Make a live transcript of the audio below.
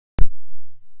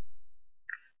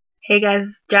Hey guys,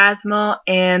 it's Jasmine,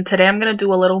 and today I'm going to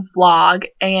do a little vlog.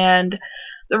 And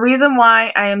the reason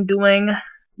why I am doing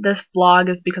this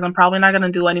vlog is because I'm probably not going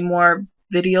to do any more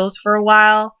videos for a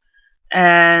while.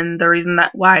 And the reason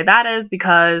why that is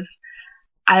because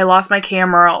I lost my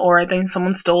camera, or I think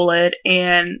someone stole it,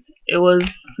 and it was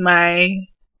my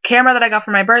camera that I got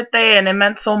for my birthday, and it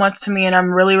meant so much to me, and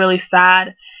I'm really, really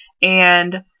sad.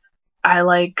 And I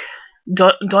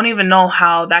don't even know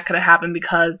how that could have happened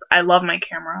because I love my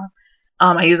camera.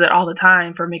 I use it all the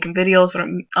time for making videos,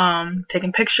 or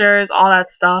taking pictures, all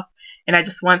that stuff. And I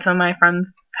just went to my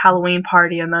friend's Halloween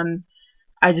party, and then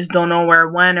I just don't know where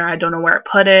it went, or I don't know where I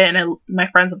put it. And my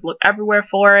friends have looked everywhere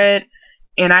for it,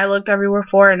 and I looked everywhere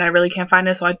for it, and I really can't find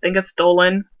it. So I think it's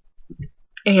stolen.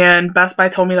 And Best Buy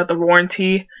told me that the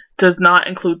warranty does not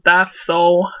include theft,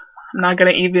 so I'm not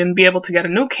gonna even be able to get a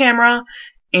new camera.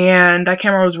 And that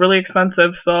camera was really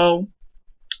expensive, so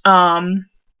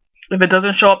if it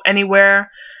doesn't show up anywhere,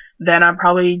 then I'm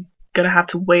probably gonna have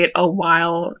to wait a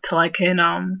while till I can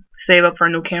save up for a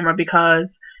new camera, because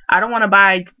I don't want to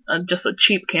buy just a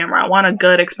cheap camera. I want a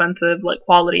good, expensive, like,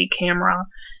 quality camera.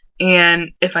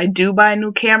 And if I do buy a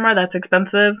new camera that's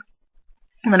expensive,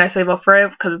 and then I save up for it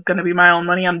because it's gonna be my own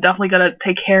money, I'm definitely gonna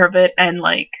take care of it and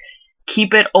like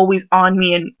keep it always on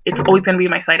me, and it's always gonna be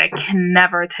my site. I can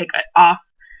never take it off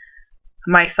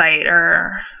my site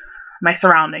or my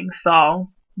surroundings.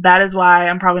 So that is why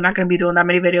I'm probably not going to be doing that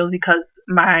many videos, because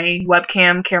my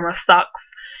webcam camera sucks.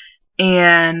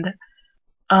 And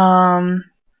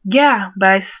yeah, but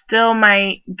I still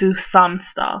might do some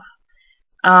stuff.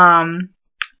 I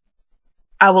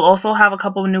will also have a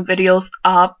couple of new videos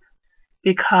up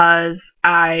because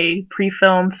I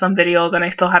pre-filmed some videos and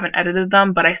I still haven't edited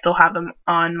them, but I still have them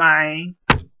on my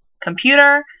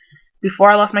computer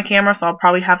before I lost my camera, so I'll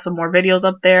probably have some more videos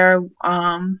up there.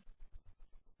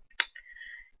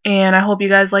 And I hope you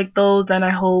guys like those, and I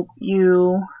hope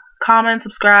you comment,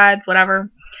 subscribe,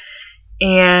 whatever,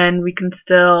 and we can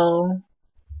still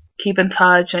keep in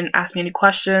touch and ask me any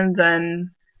questions and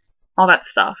all that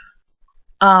stuff.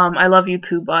 I love you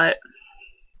too, but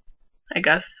I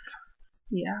guess,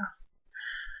 yeah,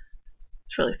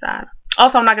 it's really sad.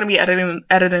 Also, I'm not going to be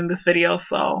editing this video,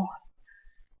 so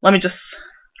let me just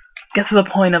get to the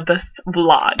point of this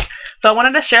vlog. So I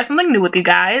wanted to share something new with you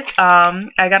guys.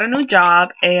 I got a new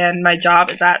job, and my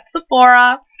job is at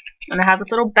Sephora, and I have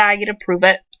this little baggie to prove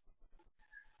it.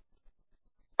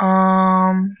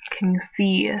 Can you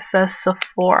see? It says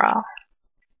Sephora.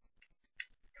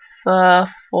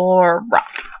 Sephora.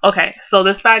 Okay, so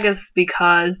this bag is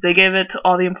because they give it to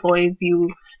all the employees.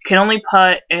 You can only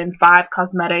put in 5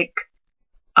 cosmetic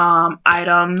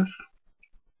items.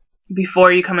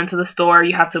 Before you come into the store,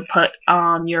 you have to put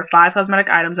your 5 cosmetic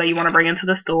items that you want to bring into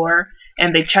the store,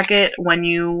 and they check it when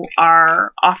you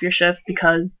are off your shift,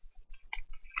 because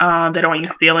they don't want you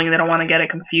stealing. They don't want to get it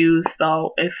confused.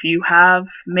 So if you have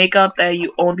makeup that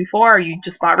you owned before, or you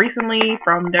just bought recently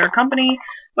from their company,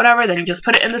 whatever, then you just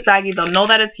put it in this baggie. They'll know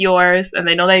that it's yours, and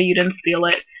they know that you didn't steal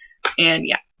it. And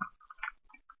yeah,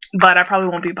 but I probably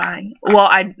won't be buying. Well,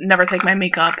 I never take my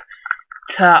makeup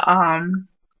to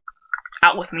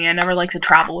out with me. I never like to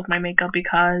travel with my makeup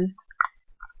because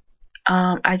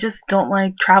I just don't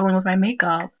like traveling with my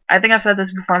makeup. I think I've said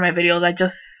this before in my videos.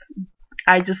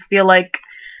 I just feel like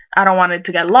I don't want it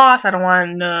to get lost. I don't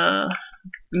want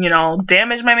to,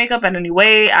 damage my makeup in any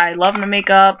way. I love my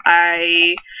makeup.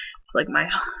 It's like my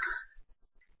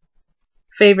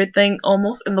favorite thing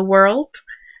almost in the world.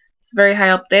 It's very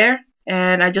high up there,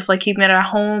 and I just like keeping it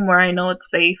at home where I know it's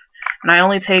safe. And I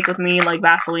only take with me like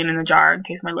Vaseline in a jar in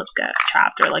case my lips get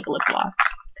chapped, or like a lip gloss.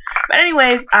 But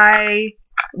anyways, I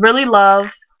really love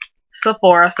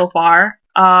Sephora so far.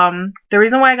 The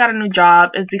reason why I got a new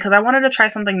job is because I wanted to try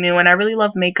something new, and I really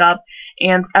love makeup.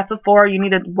 And at Sephora, you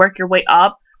need to work your way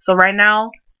up. So right now,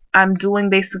 I'm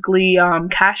doing basically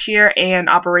cashier and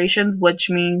operations, which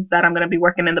means that I'm going to be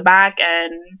working in the back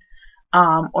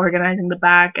and organizing the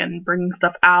back and bringing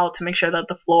stuff out to make sure that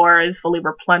the floor is fully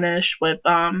replenished with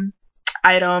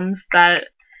items that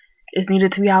is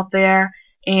needed to be out there.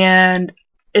 And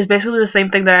it's basically the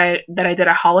same thing that I did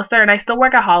at Hollister, and I still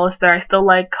work at Hollister. I still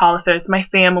like Hollister. It's my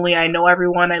family. I know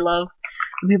everyone. I love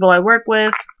the people I work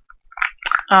with.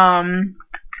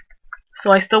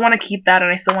 So I still want to keep that,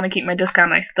 and I still want to keep my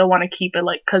discount, and I still want to keep it,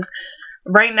 like, because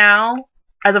right now,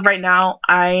 as of right now,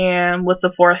 I am with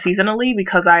Sephora seasonally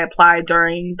because I applied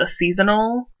during the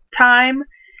seasonal time.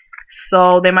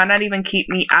 So they might not even keep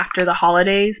me after the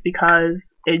holidays because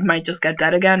it might just get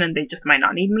dead again and they just might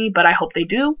not need me, but I hope they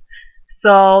do.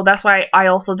 So that's why I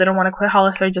also didn't want to quit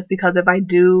Hollister, just because if I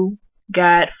do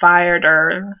get fired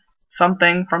or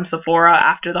something from Sephora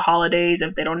after the holidays.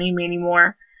 If they don't need me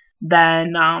anymore,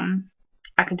 then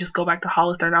I can just go back to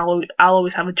Hollister, and I'll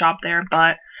always have a job there.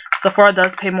 But Sephora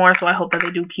does pay more, so I hope that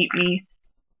they do keep me,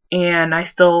 and I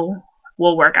still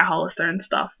will work at Hollister and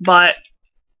stuff. But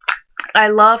I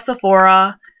love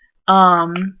Sephora.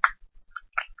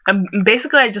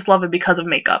 Basically, I just love it because of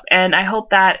makeup, and I hope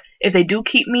that if they do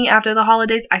keep me after the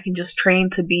holidays, I can just train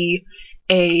to be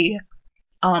a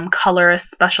colorist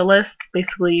specialist.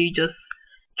 Basically, just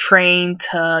train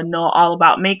to know all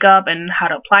about makeup and how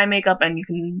to apply makeup, and you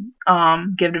can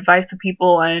give advice to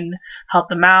people and help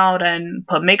them out and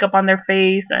put makeup on their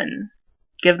face and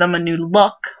give them a new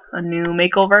look, a new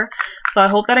makeover. So I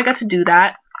hope that I get to do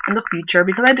that in the future,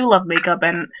 because I do love makeup,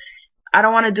 and I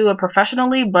don't want to do it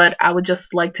professionally, but I would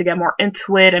just like to get more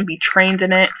into it and be trained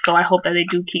in it. So I hope that they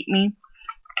do keep me.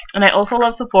 And I also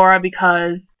love Sephora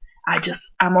because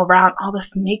I'm around all this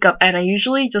makeup, and I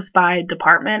usually just buy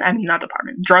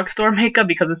drugstore makeup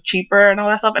because it's cheaper and all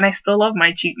that stuff, and I still love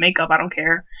my cheap makeup, I don't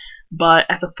care. But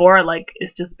at Sephora, like,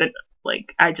 it's just been,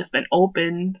 like,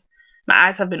 my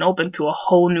eyes have been opened to a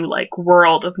whole new, like,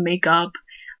 world of makeup.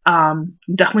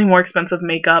 Definitely more expensive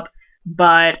makeup,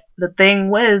 but the thing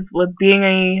with being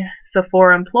a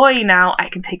Sephora employee now, I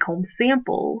can take home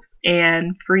samples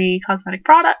and free cosmetic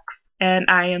products. And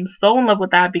I am so in love with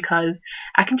that because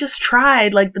I can just try,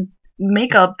 like, the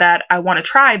makeup that I want to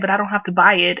try, but I don't have to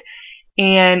buy it.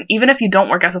 And even if you don't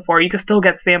work at Sephora, you can still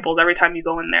get samples every time you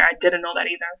go in there. I didn't know that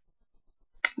either.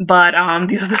 But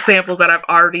these are the samples that I've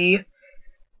already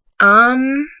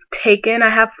taken. I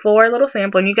have 4 little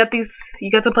samples, and you get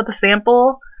to put the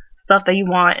sample stuff that you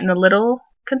want in a little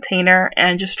container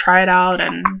and just try it out.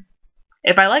 And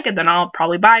if I like it, then I'll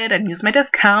probably buy it and use my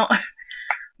discount.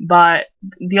 But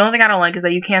the only thing I don't like is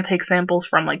that you can't take samples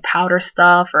from, like, powder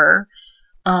stuff or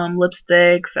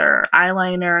lipsticks or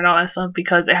eyeliner and all that stuff,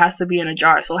 because it has to be in a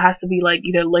jar. So it has to be, like,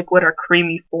 either liquid or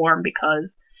creamy form, because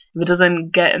if it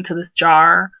doesn't get into this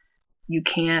jar, you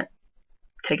can't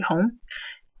take it home.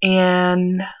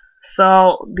 And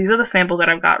so these are the samples that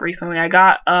I've got recently. I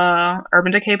got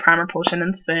Urban Decay Primer Potion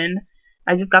in Sin.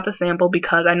 I just got the sample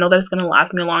because I know that it's going to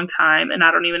last me a long time, and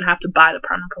I don't even have to buy the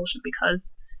primer potion because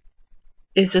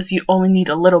it's just, you only need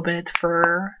a little bit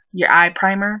for your eye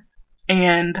primer,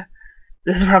 and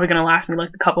this is probably going to last me like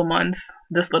a couple months,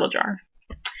 this little jar.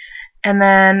 And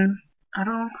then I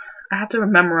have to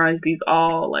memorize these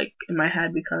all, like, in my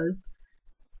head, because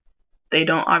they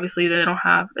don't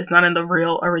have, it's not in the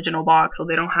real original box, so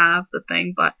they don't have the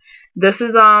thing. But this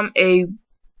is a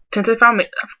tinted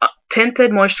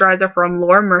moisturizer from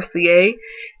Laura Mercier,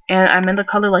 and I'm in the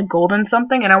color, like, golden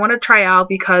something, and I want to try out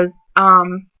because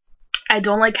I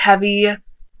don't like heavy,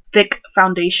 thick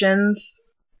foundations,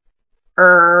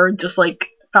 or just, like,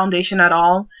 foundation at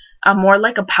all. I'm more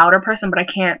like a powder person, but I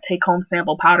can't take home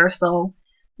sample powder. So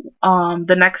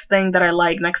the next thing that I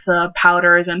like next to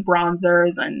powders and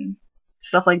bronzers and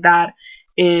stuff like that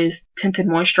is tinted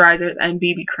moisturizers and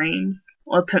BB creams.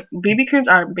 Well, BB creams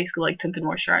are basically like tinted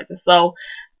moisturizers. So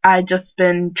I just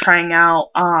been trying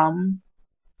out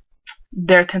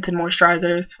their tinted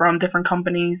moisturizers from different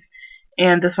companies.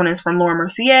 And this one is from Laura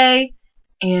Mercier,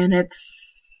 and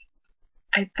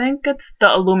I think it's the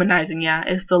Illuminizing, yeah,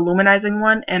 it's the Illuminizing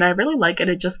one, and I really like it.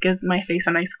 It just gives my face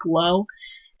a nice glow.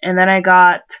 And then I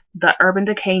got the Urban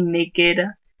Decay Naked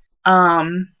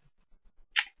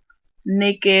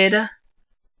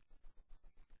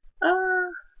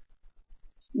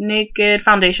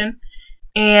foundation.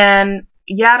 And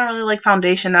yeah, I don't really like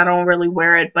foundation, I don't really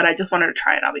wear it, but I just wanted to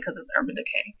try it out because it's Urban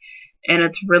Decay. And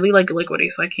it's really, like, liquidy,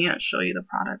 so I can't show you the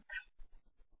product.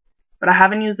 But I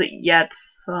haven't used it yet,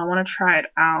 so I want to try it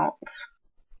out.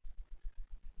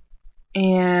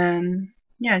 And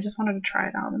yeah, I just wanted to try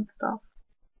it out and stuff.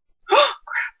 Oh,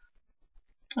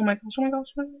 crap. Oh my gosh, oh my gosh,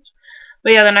 oh my gosh.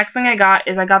 But yeah, the next thing I got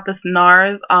this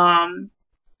NARS,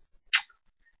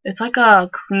 it's like a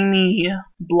creamy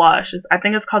blush. I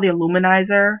think it's called the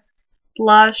Illuminizer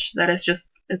blush.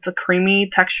 It's a creamy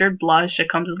textured blush. It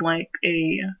comes in, like,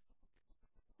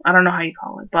 I don't know how you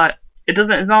call it, but it's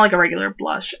not like a regular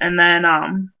blush. And then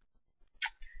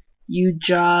you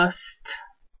just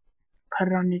put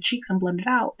it on your cheeks and blend it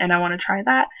out. And I want to try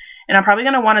that. And I'm probably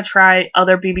going to want to try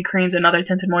other BB creams and other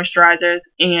tinted moisturizers,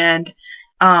 and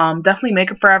definitely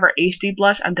Makeup Forever HD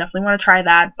blush. I definitely want to try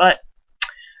that. But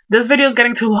this video is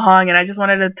getting too long, and I just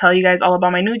wanted to tell you guys all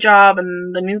about my new job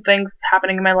and the new things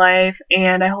happening in my life.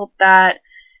 And I hope that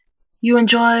you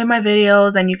enjoy my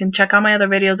videos, and you can check out my other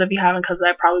videos if you haven't, because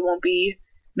I probably won't be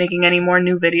making any more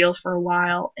new videos for a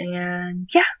while. And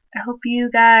yeah, I hope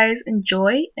you guys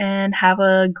enjoy and have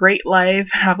a great life,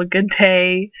 have a good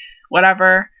day,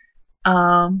 whatever.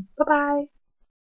 Bye bye.